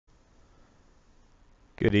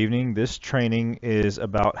Good evening. This training is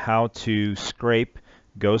about how to scrape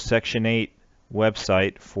Go Section 8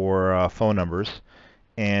 website for phone numbers.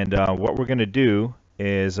 And what we're going to do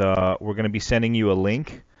is we're going to be sending you a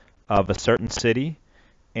link of a certain city,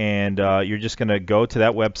 and you're just going to go to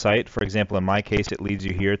that website. For example, in my case, it leads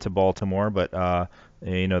you here to Baltimore, but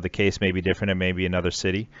the case may be different. It may be another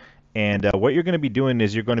city. And what you're going to be doing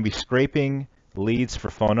is you're going to be scraping leads for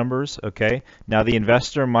phone numbers. Okay. Now the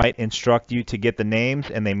investor might instruct you to get the names,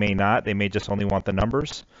 and they may not. They may just only want the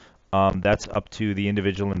numbers. That's up to the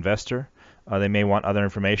individual investor. They may want other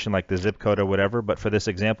information like the zip code or whatever. But for this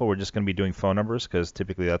example, we're just going to be doing phone numbers because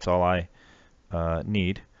typically that's all I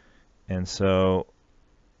need. And so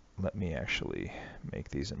let me actually make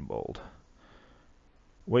these in bold.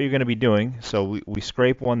 What you're going to be doing, so we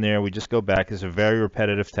scrape one there, we just go back. It's a very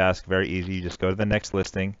repetitive task, very easy. You just go to the next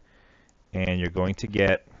listing, and you're going to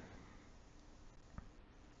get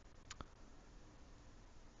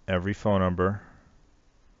every phone number,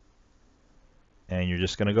 and you're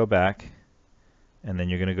just going to go back, and then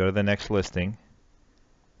you're going to go to the next listing.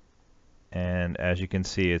 And as you can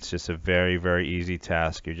see, it's just a very, very easy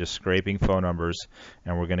task. You're just scraping phone numbers,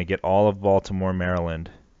 and we're going to get all of Baltimore, Maryland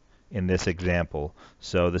in this example.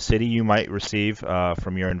 So the city you might receive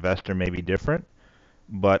from your investor may be different,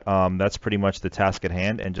 but that's pretty much the task at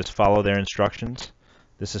hand, and just follow their instructions.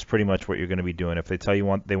 This is pretty much what you're going to be doing. If they tell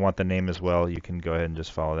you they want the name as well, you can go ahead and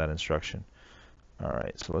just follow that instruction. All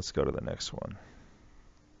right, so let's go to the next one.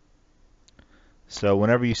 So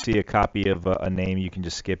whenever you see a copy of a name, you can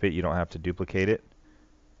just skip it. You don't have to duplicate it.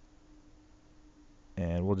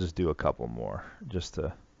 And we'll just do a couple more just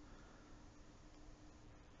to...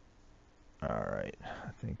 All right, I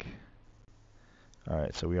think... All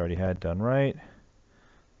right, so we already had done right.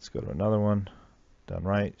 Let's go to another one. Done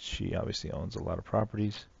right. She obviously owns a lot of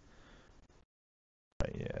properties.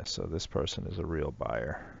 Right, yeah, so this person is a real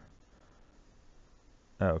buyer.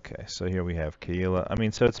 Okay, so here we have Kaila. I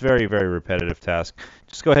mean, so it's very, very repetitive task.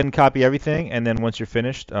 Just go ahead and copy everything, and then once you're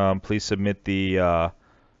finished, please submit the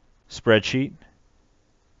spreadsheet.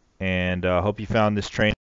 And hope you found this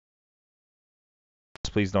training.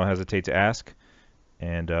 Please don't hesitate to ask,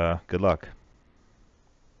 and good luck.